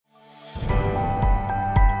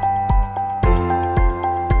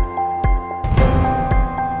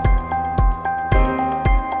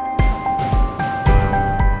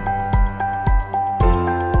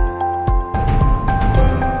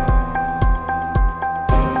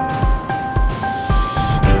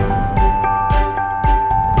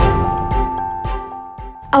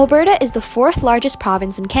Alberta is the fourth largest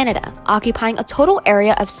province in Canada, occupying a total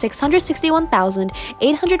area of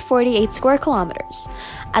 661,848 square kilometers.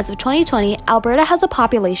 As of 2020, Alberta has a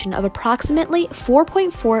population of approximately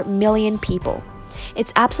 4.4 million people.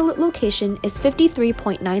 Its absolute location is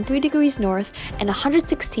 53.93 degrees north and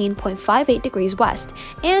 116.58 degrees west,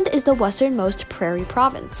 and is the westernmost prairie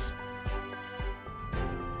province.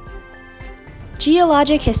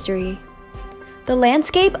 Geologic history. The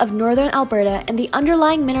landscape of northern Alberta and the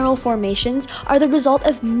underlying mineral formations are the result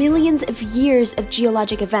of millions of years of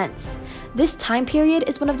geologic events. This time period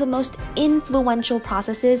is one of the most influential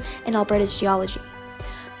processes in Alberta's geology.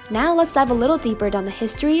 Now let's dive a little deeper down the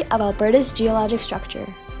history of Alberta's geologic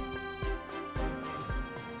structure.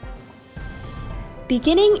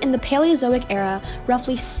 Beginning in the Paleozoic era,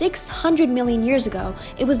 roughly 600 million years ago,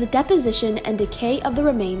 it was the deposition and decay of the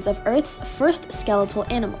remains of Earth's first skeletal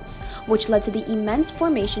animals, which led to the immense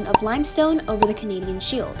formation of limestone over the Canadian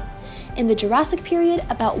Shield. In the Jurassic period,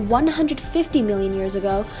 about 150 million years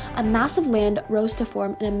ago, a mass of land rose to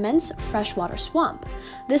form an immense freshwater swamp.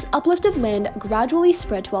 This uplift of land gradually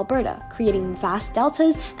spread to Alberta, creating vast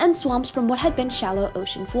deltas and swamps from what had been shallow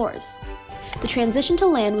ocean floors. The transition to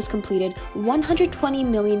land was completed 120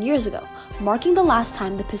 million years ago, marking the last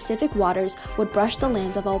time the Pacific waters would brush the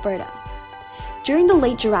lands of Alberta. During the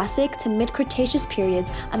late Jurassic to mid-Cretaceous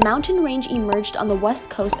periods, a mountain range emerged on the west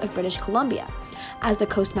coast of British Columbia. As the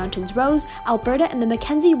coast mountains rose, Alberta and the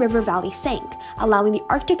Mackenzie River Valley sank, allowing the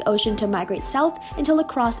Arctic Ocean to migrate south until it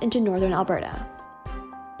crossed into northern Alberta.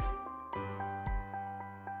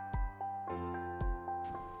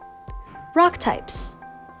 Rock types.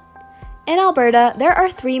 In Alberta, there are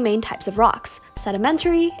three main types of rocks: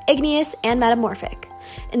 sedimentary, igneous, and metamorphic.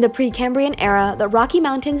 In the Precambrian era, the Rocky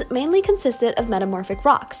Mountains mainly consisted of metamorphic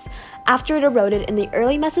rocks. After it eroded in the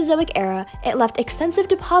early Mesozoic era, it left extensive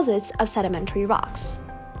deposits of sedimentary rocks.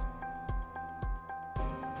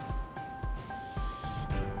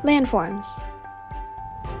 Landforms.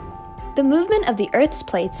 The movement of the Earth's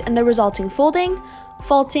plates and the resulting folding,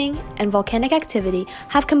 faulting, and volcanic activity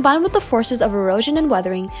have combined with the forces of erosion and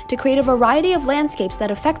weathering to create a variety of landscapes that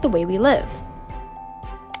affect the way we live.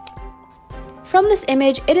 From this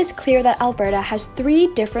image, it is clear that Alberta has three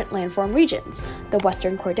different landform regions: the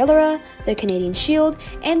Western Cordillera, the Canadian Shield,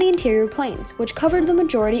 and the Interior Plains, which covered the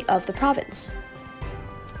majority of the province.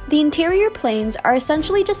 The interior plains are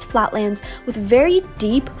essentially just flatlands with very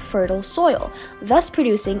deep, fertile soil, thus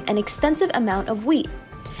producing an extensive amount of wheat.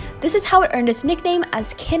 This is how it earned its nickname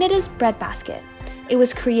as Canada's breadbasket. It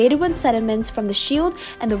was created when sediments from the Shield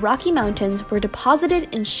and the Rocky Mountains were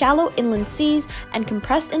deposited in shallow inland seas and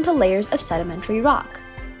compressed into layers of sedimentary rock.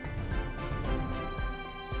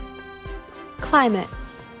 Climate.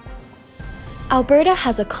 Alberta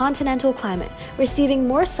has a continental climate, receiving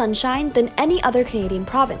more sunshine than any other Canadian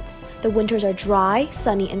province. The winters are dry,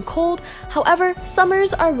 sunny, and cold. However,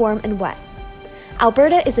 summers are warm and wet.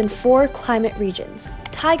 Alberta is in four climate regions: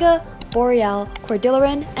 taiga, boreal,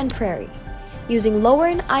 cordilleran, and prairie. Using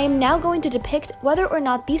Lowern, I am now going to depict whether or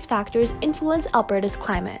not these factors influence Alberta's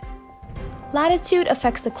climate. Latitude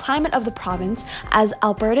affects the climate of the province, as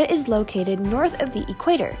Alberta is located north of the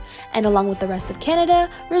equator, and along with the rest of Canada,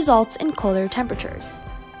 results in colder temperatures.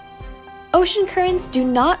 Ocean currents do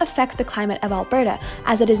not affect the climate of Alberta,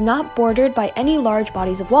 as it is not bordered by any large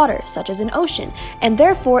bodies of water, such as an ocean, and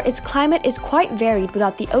therefore its climate is quite varied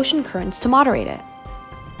without the ocean currents to moderate it.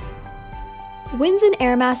 Winds and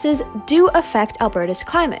air masses do affect Alberta's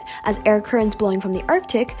climate, as air currents blowing from the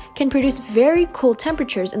Arctic can produce very cool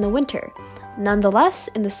temperatures in the winter. Nonetheless,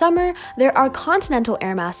 in the summer, there are continental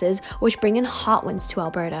air masses which bring in hot winds to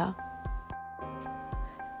Alberta.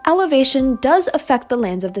 Elevation does affect the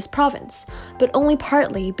lands of this province, but only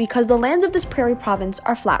partly because the lands of this prairie province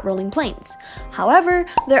are flat rolling plains. However,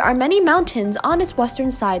 there are many mountains on its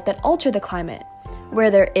western side that alter the climate. Where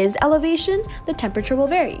there is elevation, the temperature will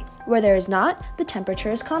vary. Where there is not, the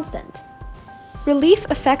temperature is constant. Relief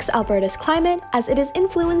affects Alberta's climate as it is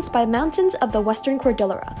influenced by mountains of the Western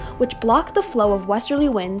Cordillera, which block the flow of westerly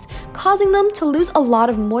winds, causing them to lose a lot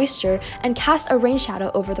of moisture and cast a rain shadow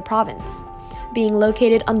over the province. Being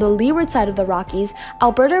located on the leeward side of the Rockies,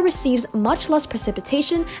 Alberta receives much less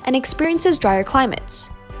precipitation and experiences drier climates.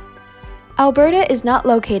 Alberta is not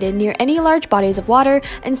located near any large bodies of water,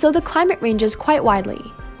 and so the climate ranges quite widely.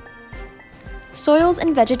 Soils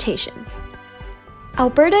and vegetation.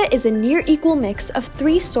 Alberta is a near equal mix of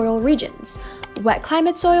three soil regions: wet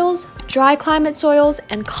climate soils, dry climate soils,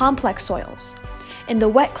 and complex soils. In the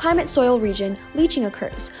wet climate soil region, leaching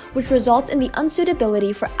occurs, which results in the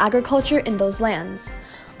unsuitability for agriculture in those lands.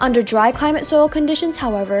 Under dry climate soil conditions,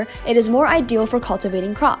 however, it is more ideal for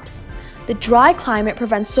cultivating crops. The dry climate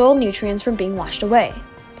prevents soil nutrients from being washed away.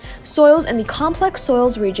 Soils in the complex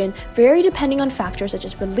soils region vary depending on factors such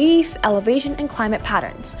as relief, elevation, and climate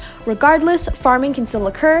patterns. Regardless, farming can still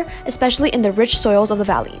occur, especially in the rich soils of the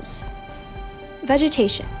valleys.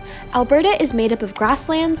 Vegetation. Alberta is made up of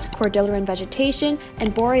grasslands, cordilleran vegetation,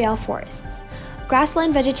 and boreal forests.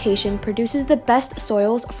 Grassland vegetation produces the best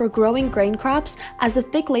soils for growing grain crops as the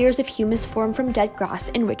thick layers of humus formed from dead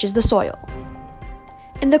grass enriches the soil.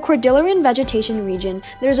 In the cordilleran vegetation region,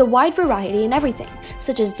 there is a wide variety in everything,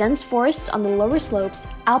 such as dense forests on the lower slopes,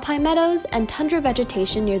 alpine meadows, and tundra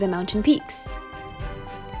vegetation near the mountain peaks.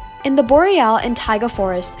 In the boreal and taiga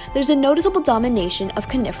forest, there's a noticeable domination of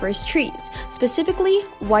coniferous trees, specifically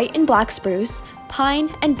white and black spruce,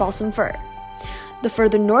 pine, and balsam fir. The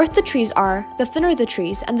further north the trees are, the thinner the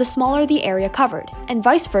trees and the smaller the area covered, and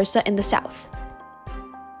vice versa in the south.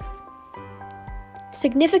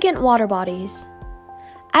 Significant water bodies.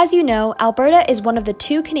 As you know, Alberta is one of the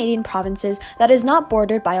 2 Canadian provinces that is not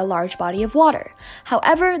bordered by a large body of water.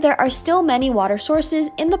 However, there are still many water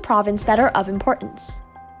sources in the province that are of importance.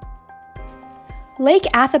 Lake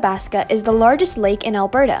Athabasca is the largest lake in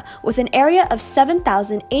Alberta, with an area of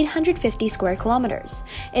 7,850 square kilometers.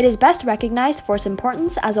 It is best recognized for its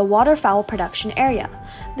importance as a waterfowl production area.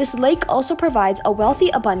 This lake also provides a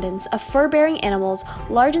wealthy abundance of fur-bearing animals,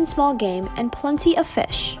 large and small game, and plenty of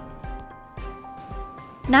fish.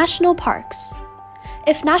 National parks.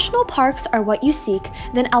 If national parks are what you seek,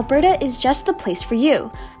 then Alberta is just the place for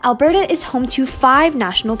you. Alberta is home to 5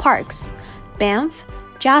 national parks: Banff,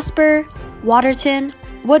 Jasper, Waterton,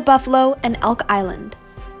 Wood Buffalo, and Elk Island.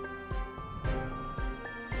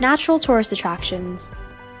 Natural tourist attractions.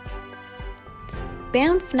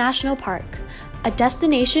 Banff National Park, a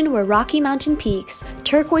destination where Rocky Mountain peaks,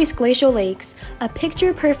 turquoise glacial lakes, a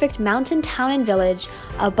picture-perfect mountain town and village,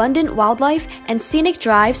 abundant wildlife, and scenic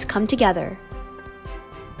drives come together.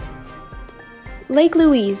 Lake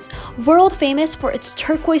Louise, world famous for its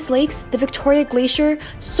turquoise lakes, the Victoria Glacier,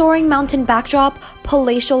 soaring mountain backdrop,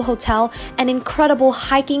 palatial hotel, and incredible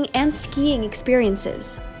hiking and skiing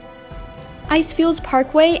experiences. Icefields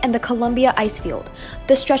Parkway and the Columbia Icefield.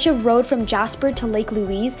 The stretch of road from Jasper to Lake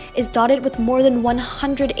Louise is dotted with more than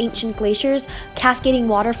 100 ancient glaciers, cascading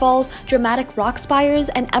waterfalls, dramatic rock spires,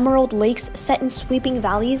 and emerald lakes set in sweeping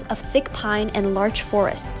valleys of thick pine and larch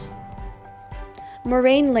forests.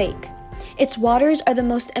 Moraine Lake. Its waters are the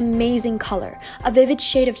most amazing color, a vivid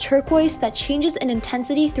shade of turquoise that changes in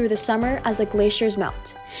intensity through the summer as the glaciers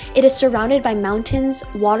melt. It is surrounded by mountains,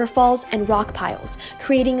 waterfalls, and rock piles,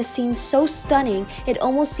 creating a scene so stunning it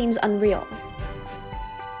almost seems unreal.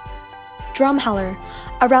 Drumheller.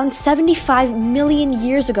 Around 75 million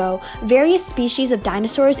years ago, various species of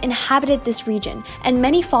dinosaurs inhabited this region, and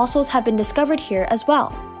many fossils have been discovered here as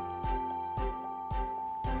well.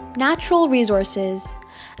 Natural resources.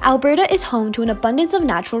 Alberta is home to an abundance of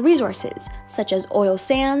natural resources, such as oil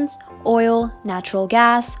sands, oil, natural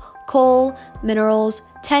gas, coal, minerals,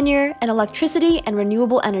 tenure, and electricity and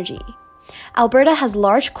renewable energy. Alberta has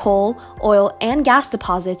large coal, oil, and gas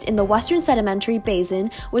deposits in the Western Sedimentary Basin,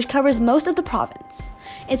 which covers most of the province.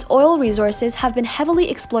 Its oil resources have been heavily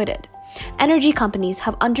exploited. Energy companies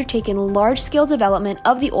have undertaken large-scale development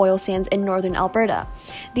of the oil sands in northern Alberta.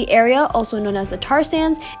 The area, also known as the tar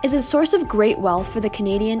sands, is a source of great wealth for the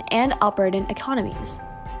Canadian and Albertan economies.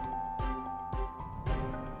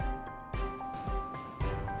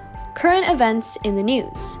 Current events in the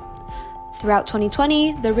news. Throughout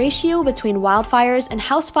 2020, the ratio between wildfires and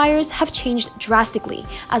house fires have changed drastically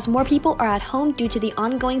as more people are at home due to the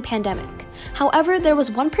ongoing pandemic. However, there was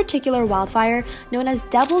one particular wildfire known as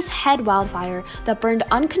Devil's Head Wildfire that burned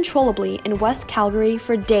uncontrollably in West Calgary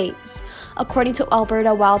for days. According to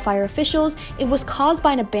Alberta wildfire officials, it was caused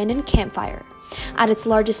by an abandoned campfire. At its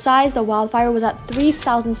largest size, the wildfire was at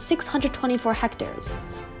 3,624 hectares.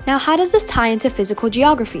 Now, how does this tie into physical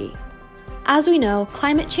geography? As we know,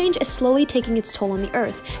 climate change is slowly taking its toll on the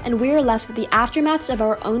Earth, and we are left with the aftermaths of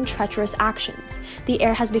our own treacherous actions. The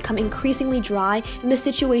air has become increasingly dry, and the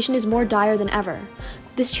situation is more dire than ever.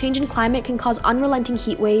 This change in climate can cause unrelenting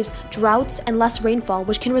heat waves, droughts, and less rainfall,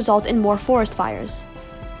 which can result in more forest fires.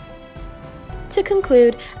 To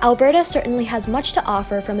conclude, Alberta certainly has much to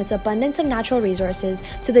offer, from its abundance of natural resources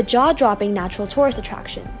to the jaw-dropping natural tourist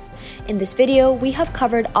attractions. In this video, we have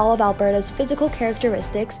covered all of Alberta's physical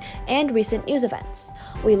characteristics and recent news events.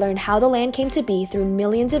 We learned how the land came to be through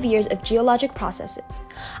millions of years of geologic processes.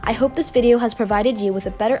 I hope this video has provided you with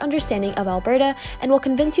a better understanding of Alberta and will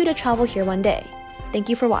convince you to travel here one day. Thank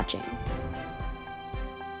you for watching.